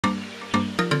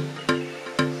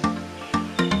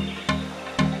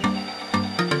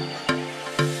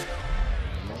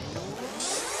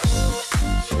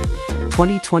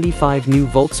2025 new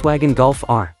Volkswagen Golf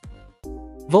R.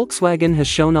 Volkswagen has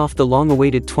shown off the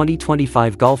long-awaited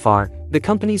 2025 Golf R, the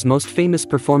company's most famous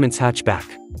performance hatchback.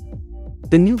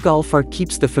 The new Golf R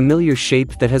keeps the familiar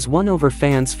shape that has won over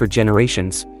fans for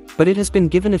generations, but it has been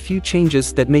given a few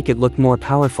changes that make it look more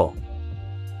powerful.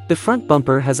 The front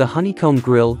bumper has a honeycomb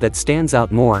grille that stands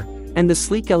out more, and the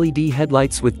sleek LED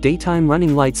headlights with daytime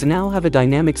running lights now have a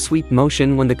dynamic sweep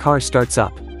motion when the car starts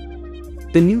up.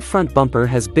 The new front bumper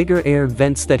has bigger air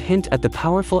vents that hint at the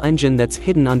powerful engine that's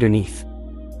hidden underneath.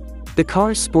 The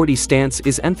car's sporty stance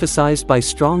is emphasized by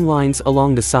strong lines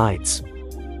along the sides.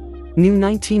 New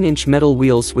 19-inch metal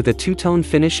wheels with a two-tone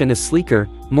finish and a sleeker,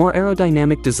 more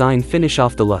aerodynamic design finish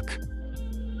off the look.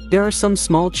 There are some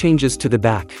small changes to the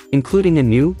back, including a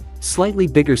new, slightly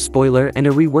bigger spoiler and a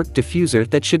reworked diffuser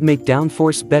that should make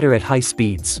downforce better at high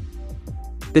speeds.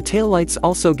 The taillights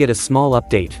also get a small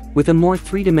update, with a more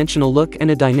three-dimensional look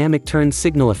and a dynamic turn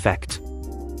signal effect.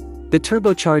 The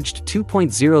turbocharged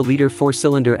 2.0-liter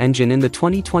four-cylinder engine in the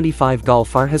 2025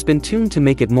 Golf R has been tuned to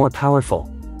make it more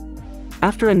powerful.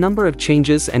 After a number of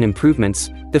changes and improvements,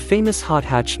 the famous hot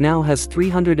hatch now has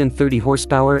 330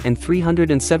 horsepower and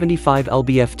 375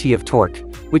 lb-ft of torque,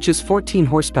 which is 14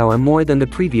 horsepower more than the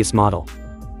previous model.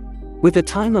 With a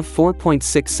time of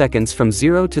 4.6 seconds from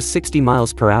 0 to 60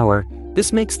 miles per hour,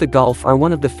 this makes the Golf R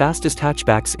one of the fastest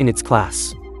hatchbacks in its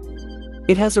class.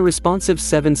 It has a responsive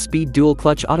 7-speed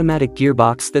dual-clutch automatic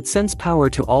gearbox that sends power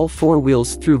to all four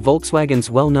wheels through Volkswagen's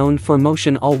well-known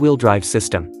 4Motion all-wheel drive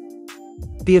system.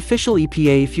 The official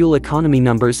EPA fuel economy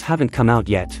numbers haven't come out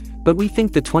yet, but we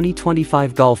think the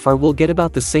 2025 Golf R will get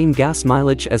about the same gas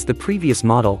mileage as the previous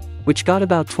model, which got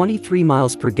about 23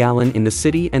 miles per gallon in the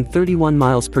city and 31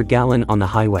 miles per gallon on the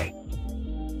highway.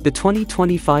 The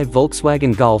 2025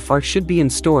 Volkswagen Golf R should be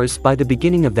in stores by the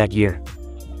beginning of that year.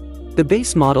 The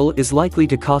base model is likely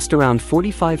to cost around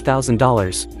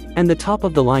 $45,000, and the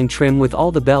top-of-the-line trim with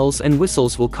all the bells and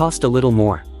whistles will cost a little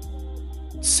more.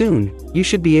 Soon, you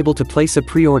should be able to place a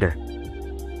pre-order.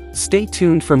 Stay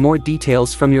tuned for more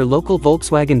details from your local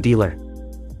Volkswagen dealer.